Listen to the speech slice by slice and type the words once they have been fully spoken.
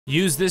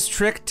Use this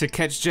trick to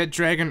catch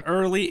Jetragon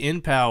early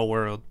in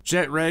Palworld.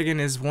 Jetragon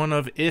is one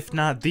of, if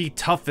not the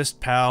toughest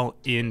pal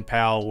in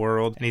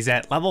Palworld, and he's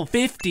at level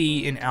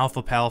 50 in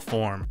Alpha Pal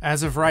form.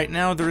 As of right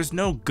now, there is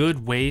no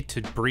good way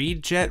to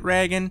breed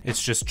Jetragon,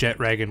 it's just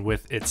Jetragon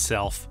with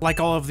itself. Like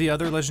all of the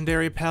other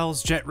legendary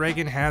pals,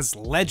 Jetragon has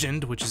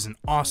Legend, which is an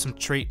awesome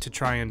trait to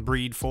try and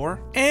breed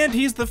for, and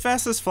he's the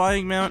fastest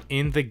flying mount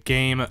in the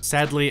game,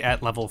 sadly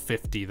at level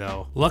 50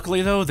 though.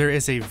 Luckily though, there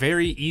is a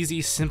very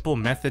easy, simple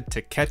method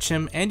to catch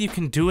him, and you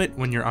can do it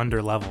when you're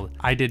under leveled.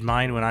 I did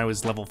mine when I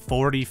was level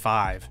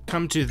 45.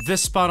 Come to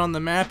this spot on the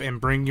map and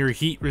bring your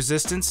heat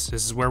resistance.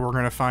 This is where we're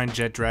gonna find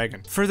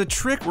Jetragon. For the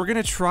trick, we're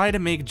gonna try to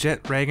make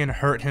Jetragon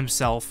hurt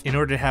himself in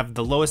order to have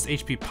the lowest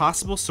HP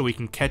possible so we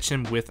can catch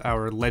him with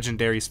our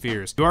legendary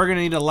spheres. You are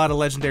gonna need a lot of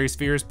legendary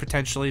spheres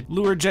potentially.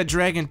 Lure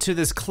Jetragon to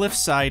this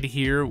cliffside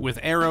here with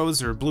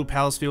arrows or blue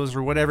pal fields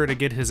or whatever to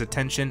get his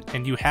attention,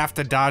 and you have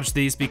to dodge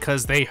these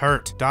because they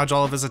hurt. Dodge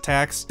all of his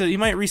attacks. So you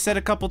might reset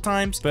a couple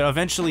times, but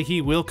eventually he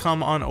will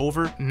come on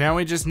over. Now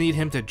we just need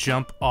him to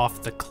jump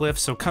off the cliff,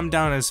 so come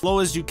down as low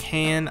as you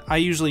can. I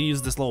usually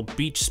use this little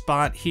beach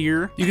spot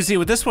here. You can see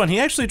with this one, he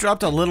actually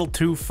dropped a little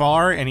too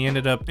far and he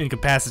ended up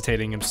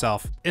incapacitating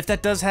himself. If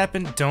that does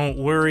happen, don't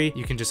worry.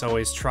 You can just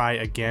always try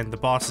again. The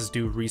bosses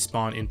do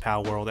respawn in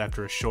Palworld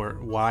after a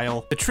short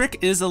while. The trick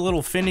is a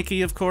little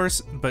finicky, of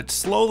course, but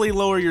slowly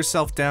lower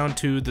yourself down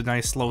to the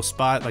nice slow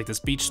spot, like this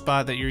beach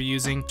spot that you're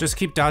using. Just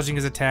keep dodging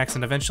his attacks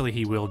and eventually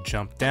he will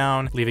jump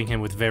down, leaving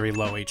him with very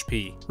low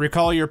HP.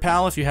 Recall your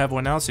pal if you have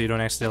one out so you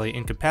don't accidentally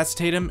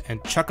incapacitate him,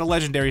 and chuck a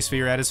legendary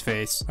sphere at his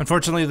face.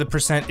 Unfortunately, the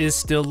percent is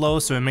still low,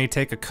 so it may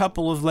take a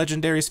couple of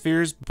legendary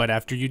spheres, but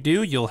after you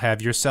do, you'll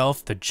have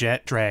yourself the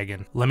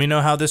Jetragon. Let me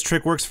know how this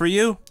trick works for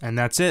you, and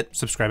that's it.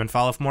 Subscribe and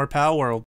follow for more Palworld.